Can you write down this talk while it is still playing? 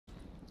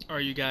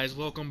Alright, you guys,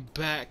 welcome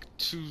back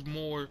to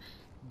more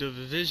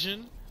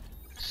Division.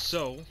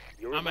 So,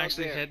 I'm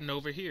actually heading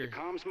over here. The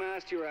comms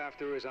mast you're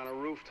after is on a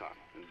rooftop,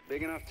 and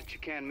big enough that you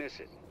can't miss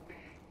it.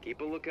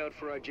 Keep a lookout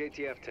for our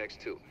JTF techs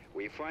too.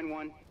 Where you find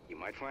one, you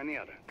might find the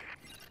other.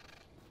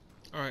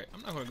 Alright,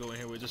 I'm not gonna go in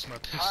here with just my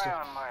pistol. High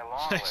on my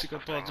long list Actually,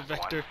 of gonna pause the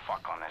things vector. one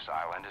fuck on this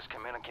island is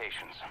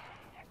communications.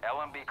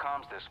 LMB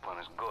comms discipline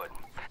is good.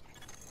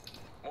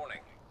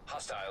 Warning.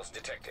 Hostiles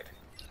detected.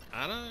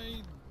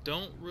 I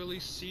don't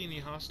really see any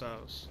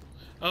hostiles.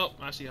 Oh,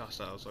 I see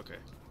hostiles, okay.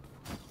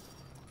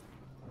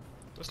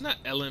 That's not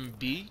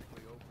LMB.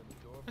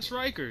 That's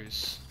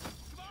Rikers.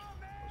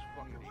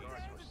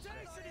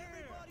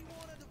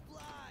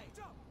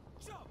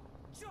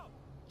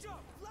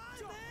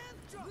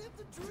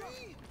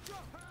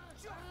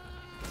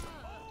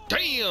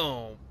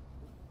 Damn!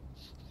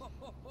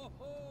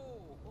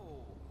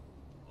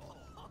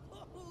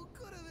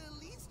 Could have at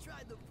least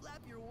tried to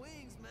flap your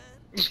wings, man.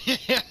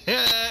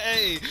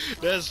 Hey,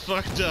 that's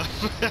fucked up.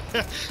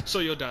 So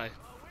you'll die.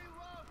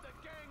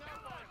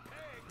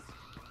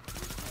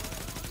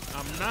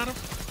 I'm not a...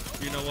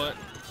 You know what?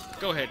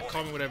 Go ahead,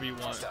 call me whatever you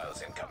want.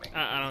 Hostiles incoming.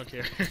 I don't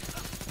care.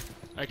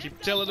 I keep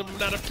telling them I'm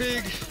not a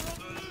pig.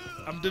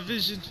 I'm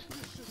Division.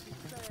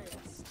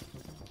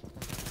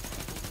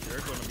 They're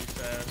gonna be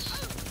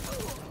fast.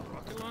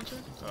 Rocket launcher?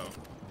 Oh,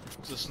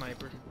 it's a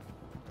sniper.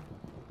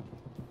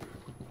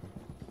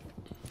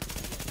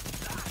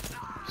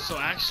 So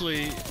I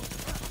actually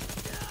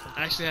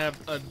have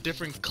a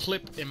different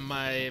clip in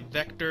my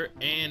Vector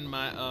and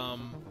my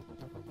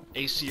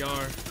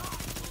ACR.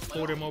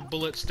 Holding more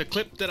bullets. The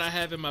clip that I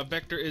have in my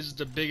Vector is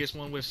the biggest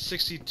one with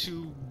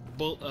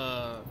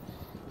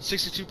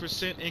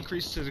 62%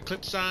 increase to the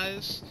clip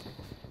size.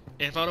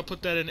 And if I would have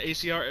put that in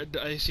ACR, the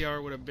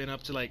ACR would have been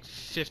up to like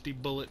 50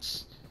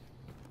 bullets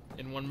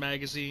in one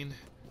magazine.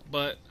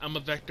 But I'm a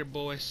Vector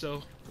boy,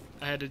 so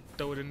I had to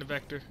throw it in the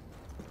Vector.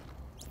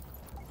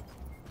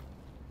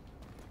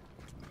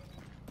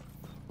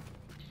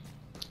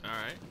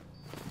 Alright.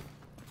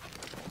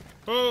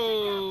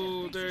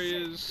 Oh, there he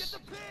is.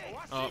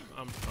 Oh,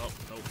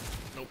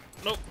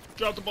 nope.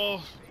 Drop the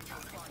ball.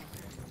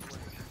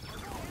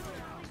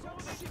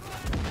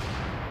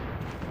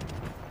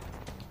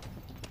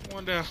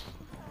 One down.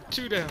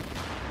 Two down.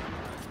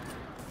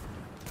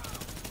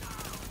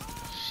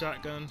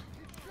 Shotgun.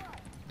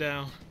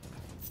 Down.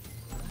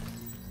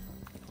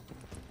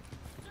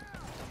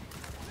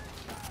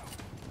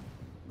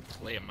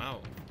 Lay him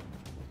out.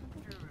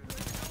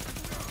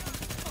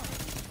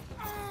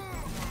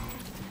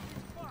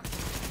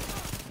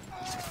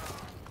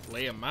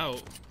 Lay him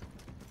out.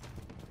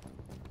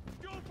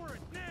 Go for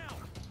it now.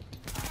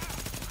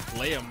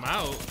 Lay him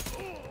out.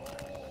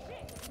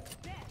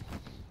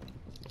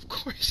 Of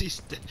course he's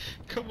dead.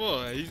 Come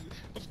on.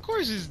 Of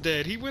course he's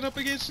dead. He went up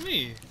against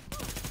me.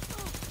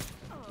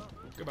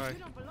 Goodbye.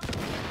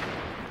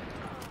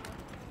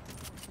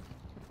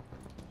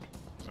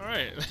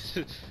 Alright.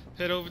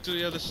 Head over to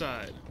the other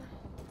side.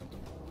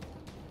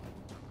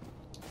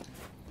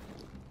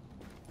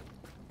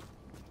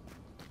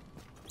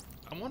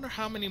 I wonder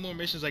how many more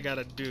missions I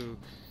gotta do.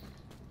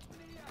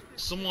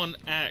 Someone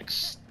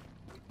asked,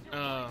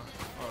 oh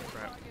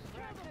crap.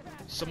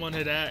 Someone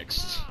had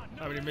asked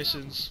how many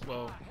missions,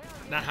 well,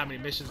 not how many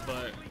missions,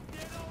 but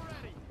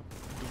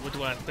what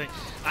do I think?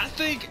 I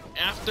think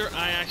after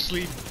I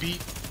actually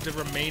beat the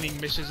remaining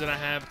missions that I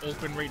have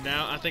open right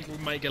now, I think we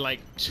might get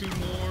like 2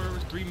 more,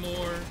 3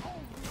 more.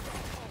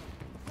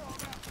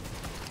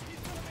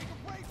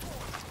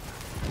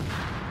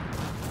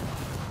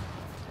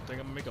 Think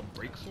I'm gonna make a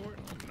break for it?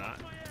 I'm not.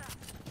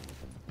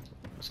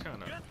 That's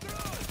kind of.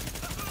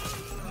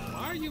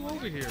 Why are you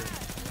over here?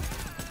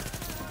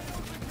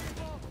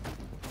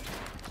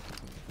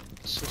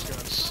 Switch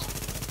guns.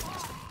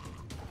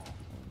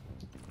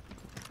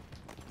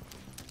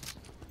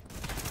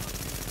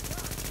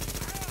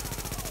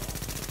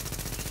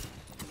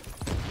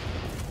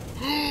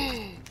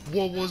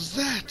 What was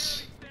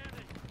that?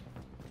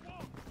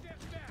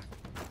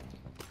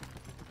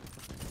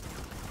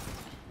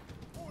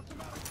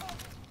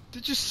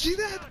 Did you see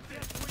that?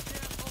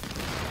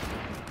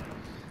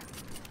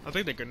 I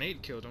think the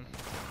grenade killed him.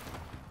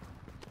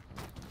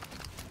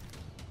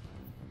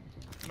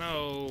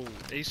 No,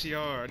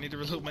 ACR. I need to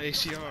reload my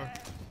ACR.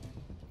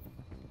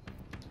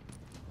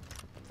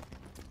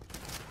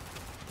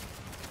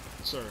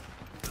 Sir.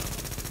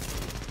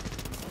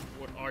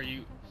 What are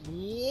you?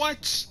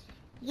 What?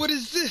 What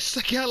is this?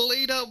 I got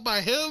laid out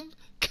by him?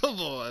 Come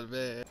on,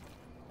 man.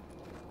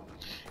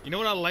 You know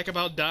what I like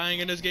about dying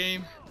in this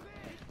game?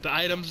 The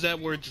items that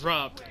were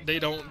dropped, they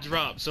don't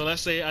drop. So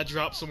let's say I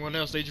drop someone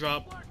else, they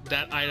drop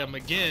that item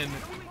again,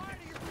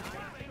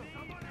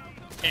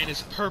 and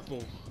it's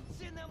purple.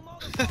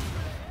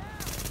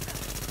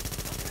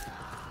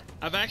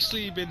 I've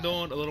actually been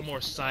doing a little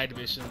more side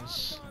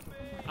missions.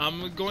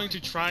 I'm going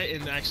to try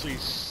and actually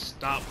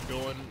stop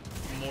doing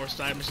more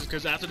side missions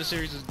because after the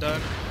series is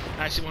done,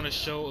 I actually want to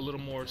show a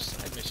little more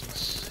side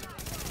missions.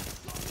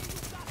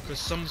 Because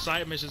some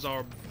side missions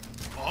are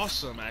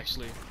awesome,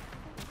 actually.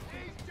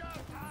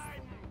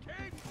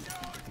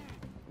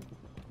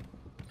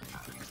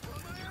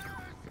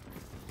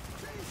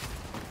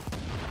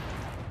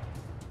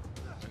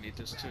 need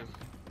this too.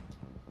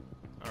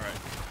 Alright.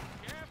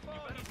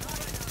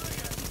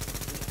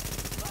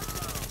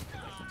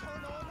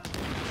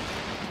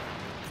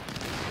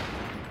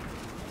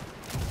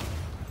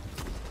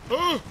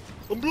 Oh!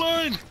 I'm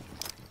blind!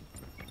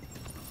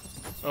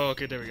 Oh,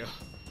 okay, there we go.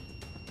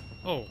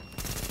 Oh.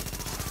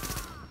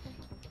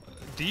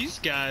 These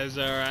guys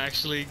are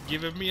actually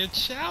giving me a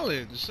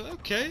challenge.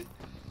 Okay.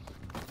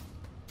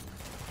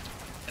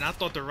 And I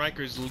thought the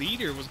Rikers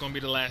leader was going to be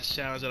the last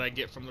challenge that I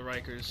get from the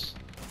Rikers.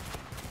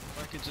 If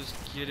I could just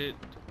get it.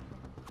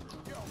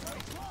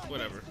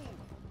 Whatever.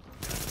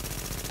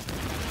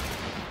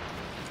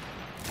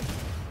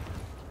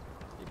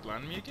 He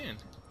blinded me again.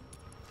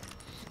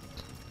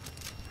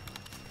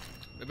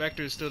 The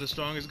Vector is still the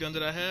strongest gun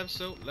that I have,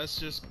 so let's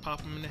just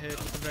pop him in the head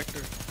with the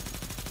Vector.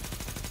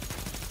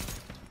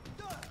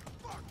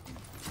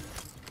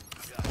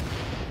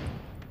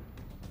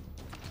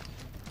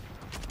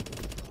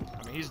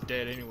 I mean, he's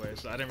dead anyway,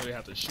 so I didn't really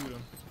have to shoot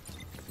him.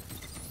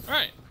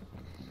 Alright.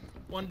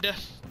 One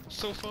death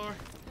so far.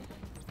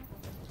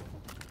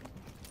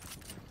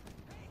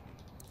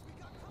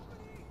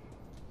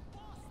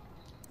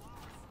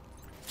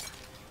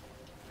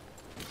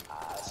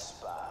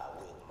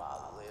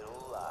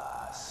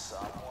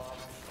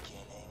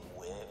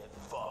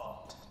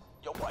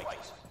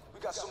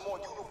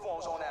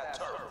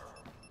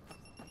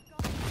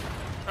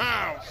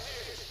 Ow!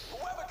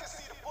 Whoever can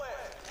see the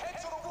flares,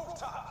 head to the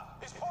rooftop.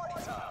 It's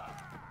party time.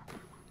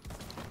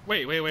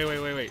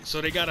 Wait.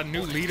 So they got a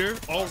new leader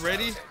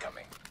already?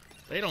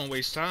 They don't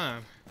waste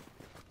time.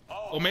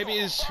 Or maybe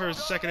it's her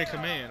second in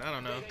command. I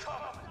don't know.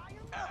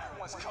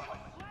 Everyone's coming.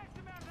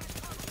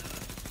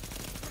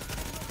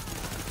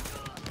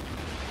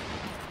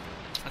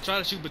 I try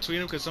to shoot between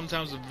them because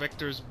sometimes the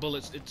Vector's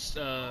bullets,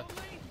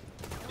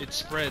 it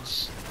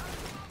spreads.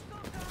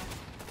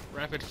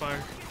 Rapid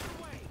fire.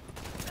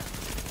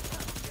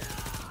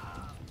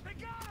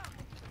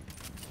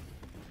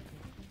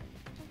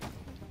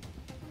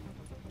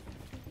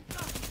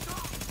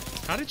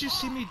 How did you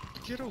see me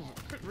get over?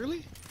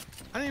 Really?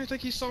 I didn't even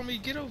think he saw me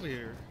get over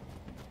here.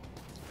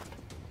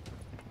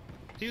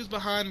 He was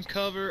behind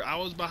cover. I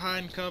was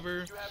behind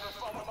cover. You having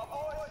fun with my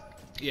boy?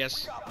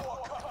 Yes. Got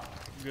more coming.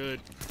 Good.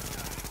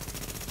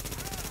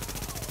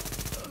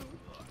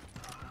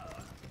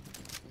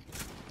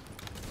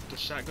 The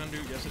shotgun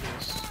dude? Yes, it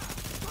is.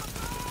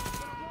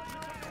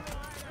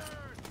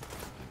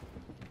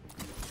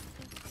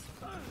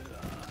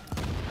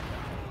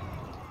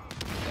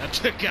 I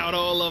took out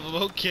all of them.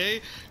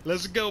 Okay,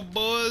 let's go,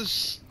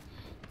 boys.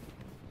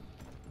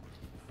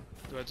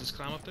 Do I just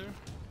climb up there?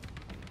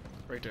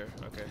 Right there.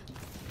 Okay.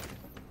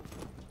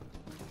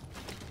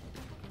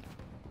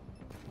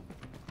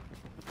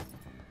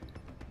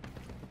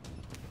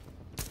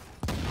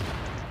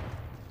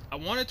 I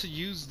wanted to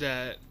use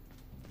that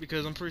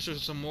because I'm pretty sure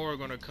some more are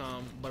gonna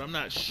come, but I'm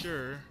not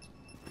sure.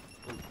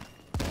 Ooh.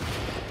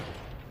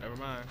 Never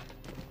mind.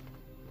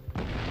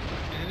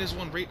 And it is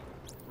one rate.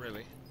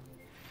 Really?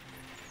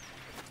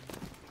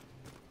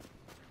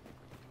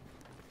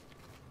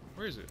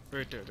 Where is it?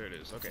 Right there. There it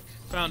is. Okay.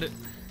 Found it.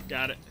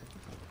 Got it.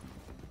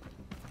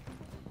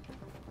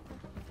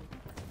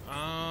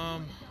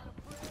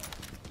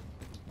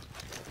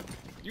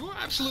 You are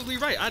absolutely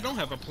right. I don't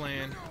have a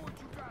plan.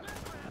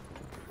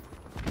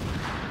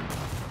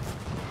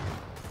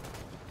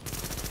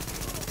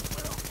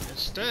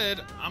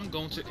 Instead, I'm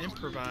going to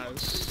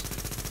improvise.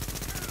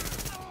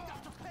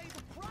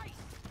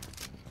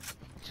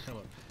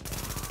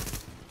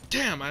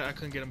 Damn, I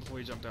couldn't get him before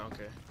he jumped down.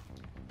 Okay.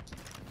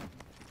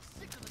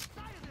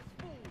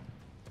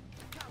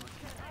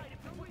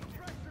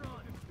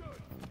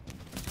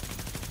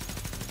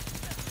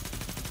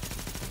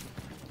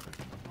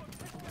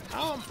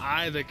 How am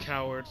I the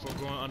coward for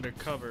going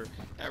undercover?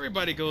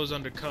 Everybody goes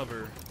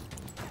undercover.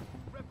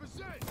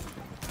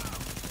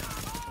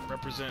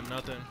 Represent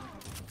nothing.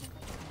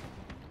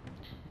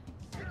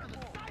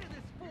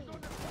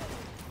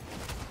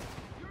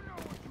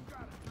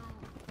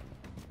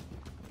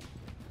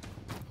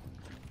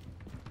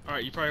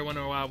 Alright, you probably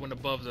wonder why I went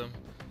above them.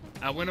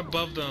 I went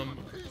above them.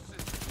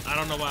 I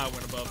don't know why I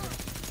went above them.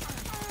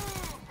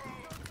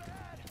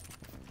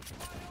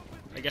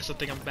 I guess I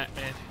think I'm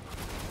Batman.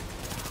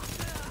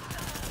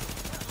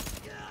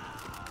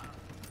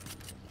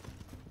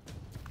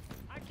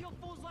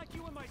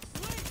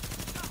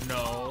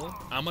 No,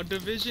 I'm a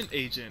division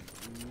agent.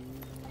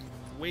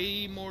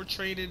 Way more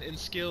trained and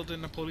skilled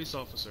than a police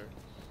officer.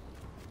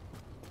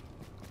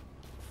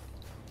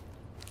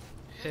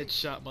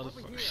 Headshot,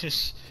 motherfucker.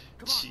 Jeez.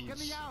 Get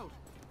me out.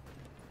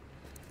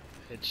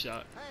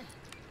 Headshot. Hey.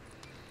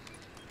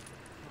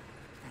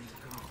 Thank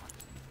God.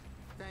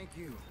 Thank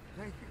you.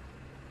 Thank you.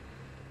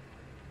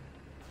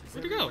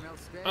 Where'd he go?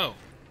 Oh.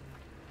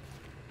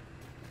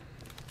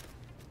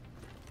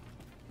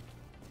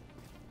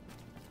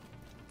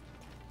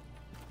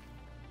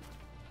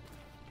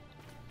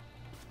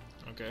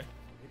 Okay.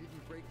 They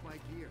didn't break my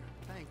gear.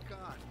 Thank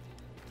God.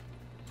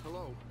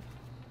 Hello?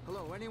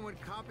 Hello, anyone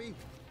copy?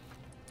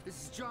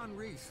 This is John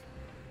Reese.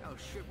 Oh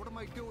shit, what am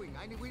I doing?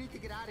 We need to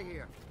get out of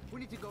here. We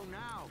need to go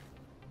now.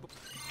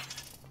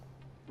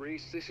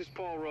 Reese, this is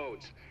Paul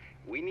Rhodes.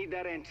 We need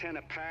that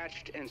antenna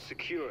patched and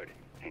secured,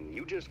 and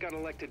you just got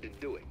elected to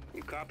do it.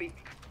 You copy?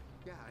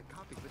 Yeah, I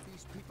copy, but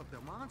these people,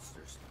 they're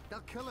monsters. They'll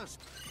kill us.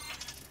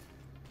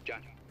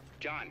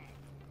 John,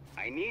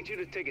 I need you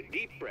to take a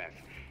deep breath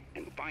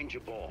and find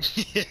your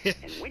balls.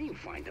 And when you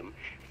find them,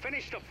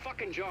 finish the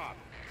fucking job.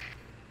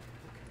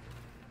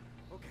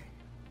 Okay.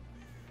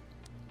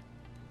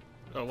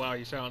 Oh wow,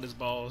 he found his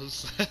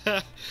balls.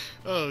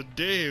 Oh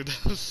damn,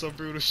 that was some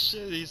brutal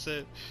shit he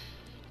said.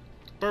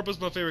 Purple's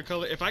my favorite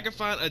color. If I could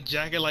find a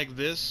jacket like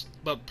this,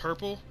 but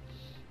purple,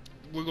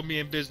 we're gonna be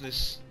in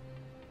business.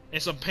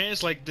 And some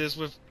pants like this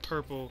with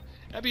purple,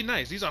 that'd be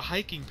nice. These are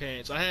hiking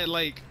pants. I had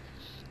like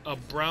a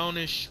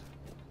brownish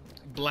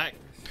black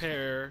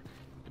pair,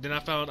 then I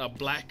found a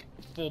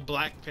full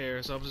black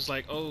pair, so I'm just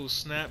like, oh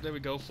snap, there we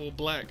go, full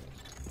black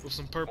with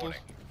some purple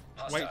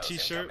white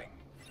t-shirt.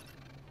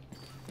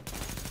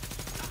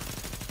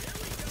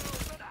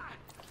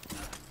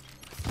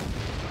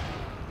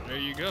 There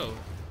you go.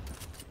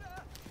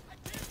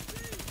 Our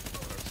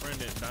friend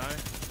didn't die.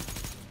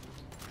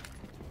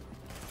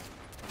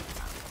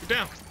 Get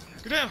down!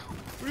 Get down!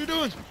 What are you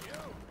doing?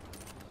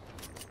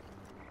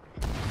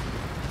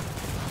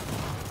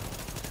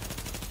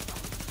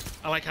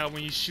 I like how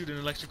when you shoot an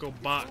electrical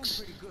box,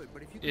 Pretty good,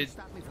 but if you can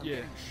stop me from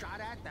getting shot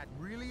at, I'd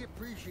really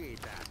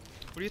appreciate that.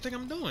 What do you think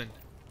I'm doing?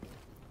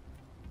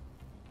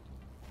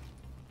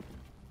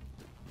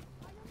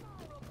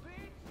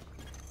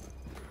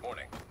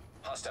 Warning.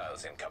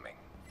 Hostiles incoming.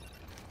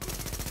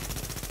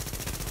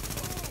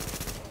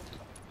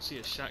 See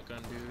a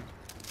shotgun, dude.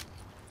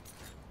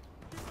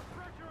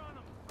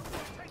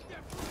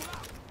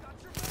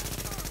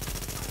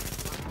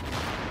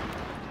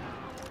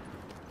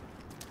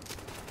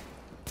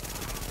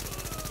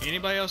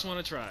 Anybody else want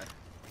to try?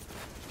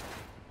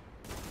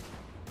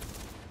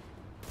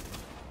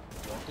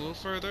 Walk a little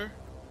further.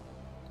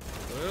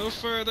 A little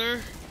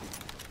further.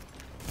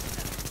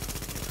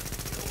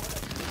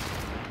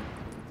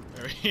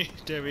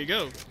 There we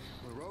go.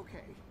 We're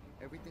okay.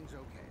 Everything's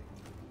okay.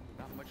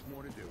 Not much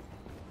more to do.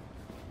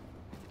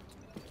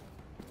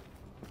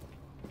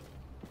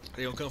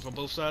 They gonna come from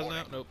both sides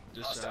now? Nope,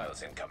 just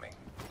Hostiles incoming.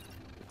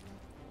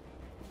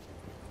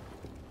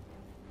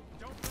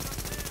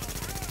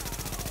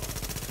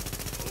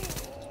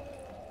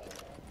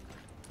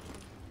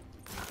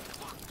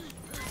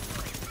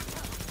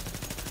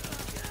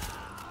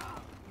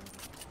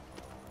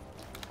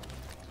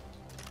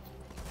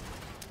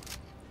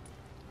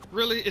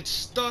 Really? It's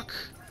stuck?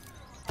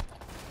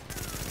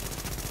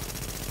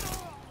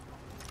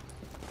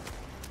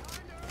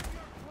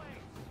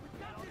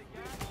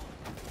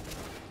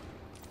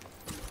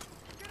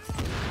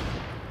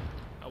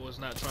 I was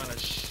not trying to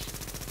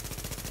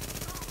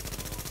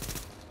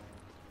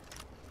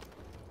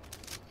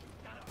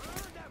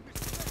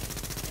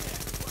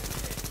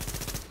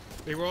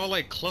They were all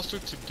like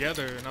clustered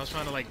together and I was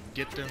trying to like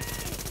get them.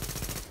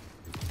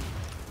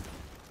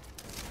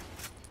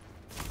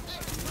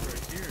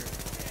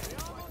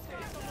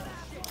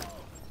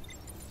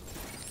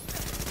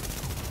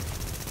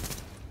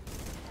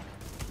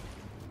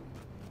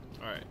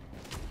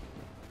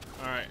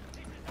 Alright.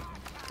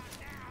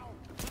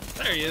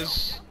 There he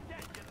is.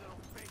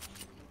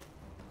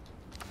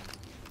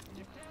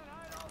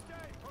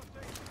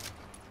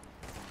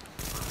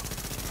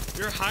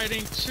 You're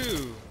hiding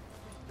too.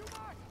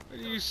 What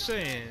are you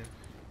saying?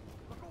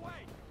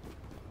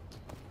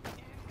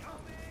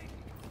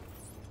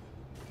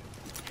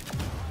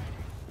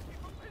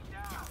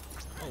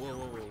 Oh,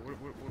 whoa.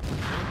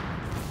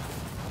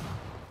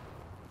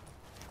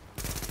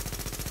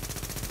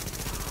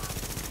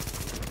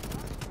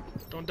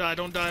 Don't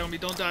die on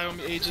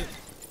me, agent.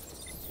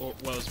 Well,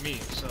 it's me,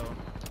 so.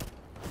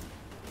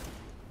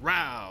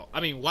 Wow.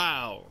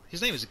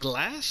 His name is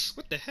Glass?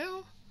 What the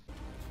hell?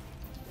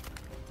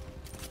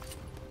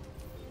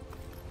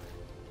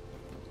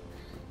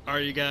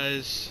 Alright, you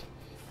guys.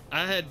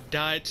 I had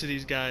died to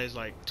these guys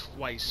like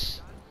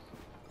twice.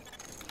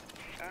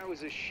 That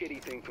was a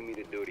shitty thing for me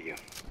to do to you.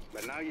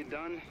 But now you're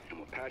done, and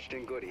we're patched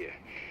in good here.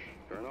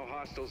 There are no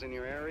hostiles in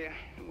your area,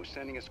 and we're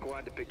sending a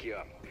squad to pick you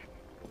up.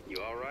 You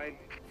alright?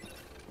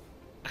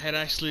 I had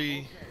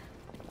actually...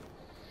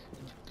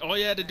 All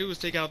you had to do was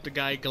take out the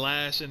guy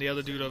Glass and the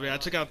other dude over there. I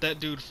took out that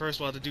dude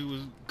first while the dude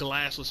was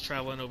Glass was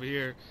traveling over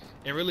here.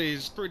 And really,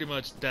 it's pretty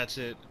much that's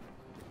it. It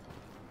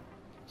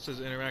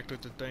says interact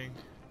with the thing,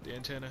 the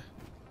antenna.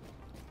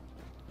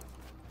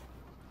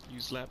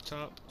 Use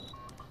laptop.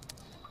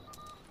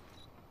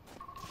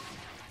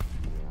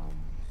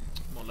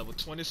 I'm on level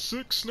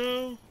 26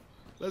 now.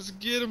 Let's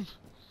get him.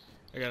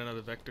 I got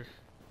another vector.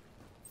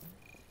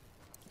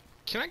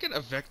 Can I get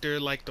a vector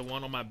like the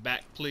one on my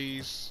back,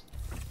 please?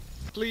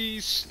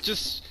 Please,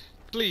 just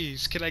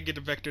please, can I get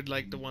a vector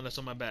like the one that's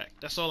on my back?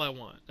 That's all I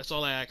want. That's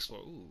all I ask for.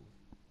 Ooh.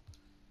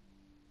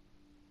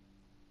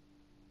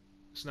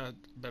 It's not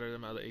better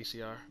than my other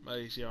ACR. My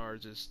ACR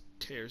just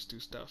tears through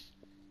stuff.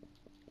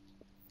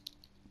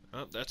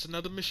 Oh, that's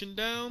another mission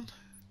down.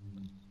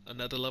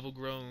 Another level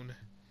grown.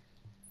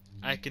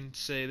 I can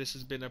say this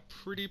has been a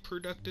pretty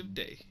productive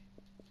day.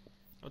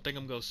 I think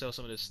I'm gonna sell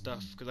some of this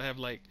stuff because I have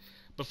like,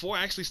 before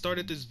I actually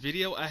started this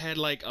video, I had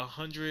like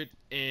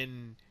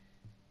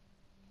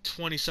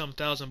 120 some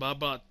thousand. But I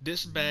bought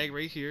this bag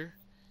right here,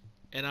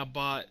 and I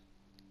bought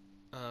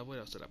what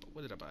else did I buy?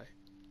 What did I buy?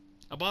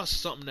 I bought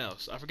something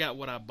else. I forgot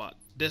what I bought.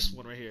 This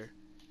one right here.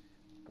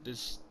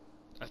 This,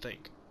 I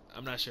think.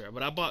 I'm not sure,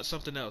 but I bought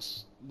something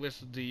else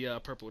with the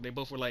purple. They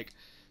both were like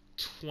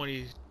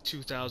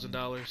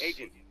 $22,000.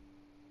 Agent,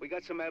 we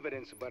got some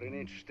evidence about an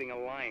interesting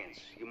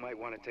alliance you might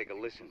want to take a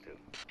listen to.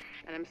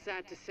 And I'm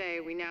sad to say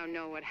we now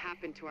know what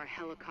happened to our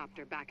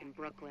helicopter back in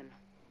Brooklyn.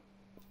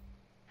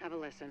 Have a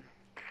listen.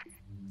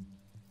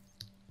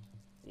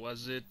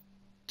 Was it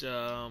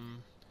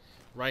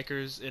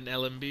Rikers in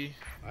LMB?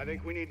 I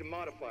think we need to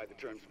modify the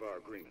terms of our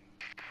agreement.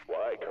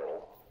 Why,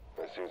 Colonel?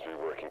 It seems to be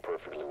working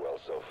perfectly well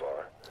so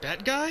far.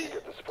 That guy? You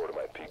get the support of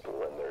my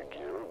people and their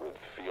gear with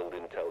field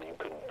intel you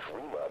couldn't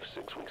dream of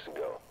 6 weeks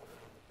ago.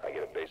 I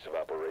get a base of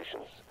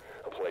operations,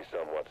 a place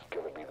on what's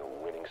going to be the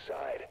winning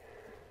side,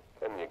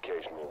 and the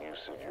occasional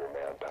use of your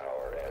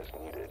manpower as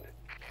needed.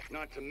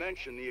 Not to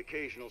mention the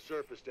occasional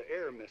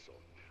surface-to-air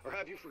missile. Or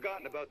have you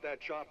forgotten about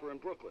that chopper in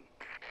Brooklyn?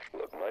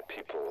 Look, my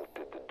people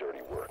did the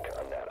dirty work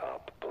on that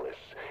op, Bliss,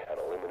 and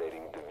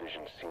eliminating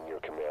Division Senior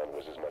Command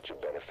was as much a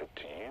benefit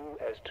to you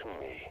as to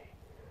me.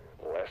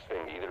 The last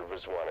thing either of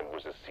us wanted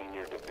was a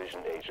senior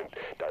division agent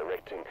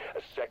directing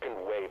a second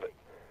wave.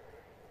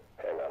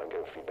 Hang on, I'm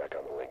getting feedback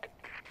on the link.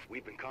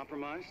 We've been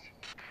compromised?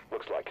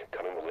 Looks like it.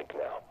 Coming the link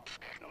now.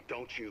 No,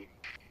 don't you.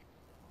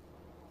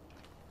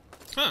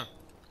 Huh.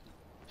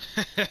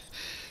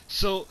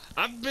 So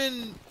I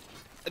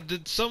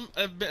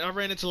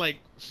ran into like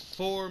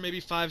 4, maybe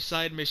 5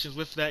 side missions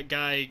with that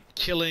guy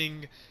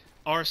killing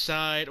our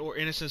side or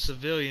innocent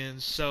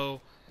civilians.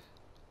 So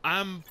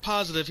I'm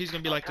positive he's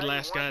gonna be like the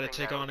last guy to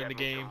take on in the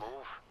game.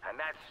 And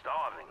that's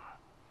starving.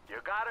 You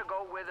gotta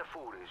go where the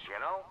food is, you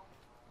know?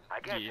 I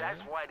guess Yeah.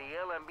 that's why the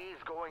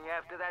LMB's going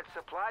after that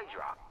supply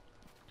drop.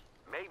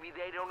 Maybe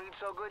they don't eat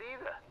so good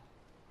either.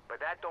 But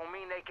that don't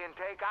mean they can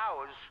take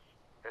ours.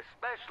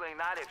 Especially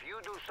not if you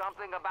do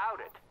something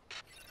about it.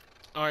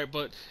 Alright,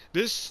 but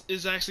this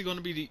is actually going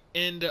to be the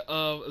end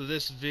of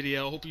this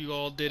video. I hope you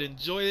all did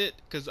enjoy it,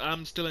 because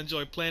I'm still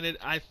enjoying playing it.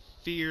 I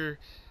fear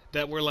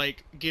that we're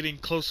like getting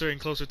closer and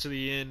closer to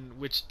the end,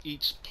 which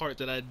each part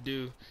that I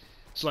do.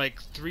 It's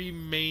like 3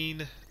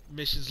 main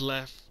missions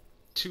left.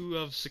 2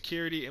 of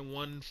security and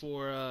 1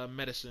 for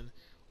medicine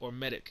or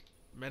medic.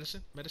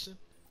 Medicine?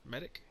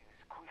 Medic?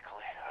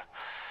 Quickly.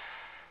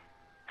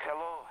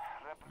 Hello?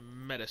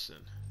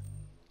 Medicine.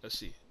 Let's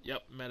see.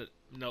 Yep,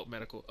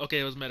 medical. Okay,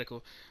 it was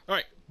medical.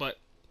 Alright, but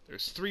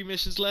there's 3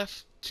 missions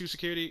left. 2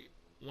 security,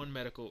 1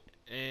 medical.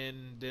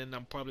 And then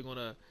I'm probably going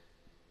to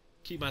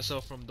keep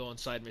myself from doing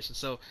side missions.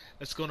 So,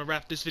 that's going to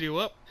wrap this video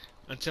up.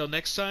 Until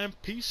next time,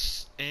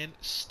 peace and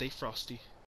stay frosty.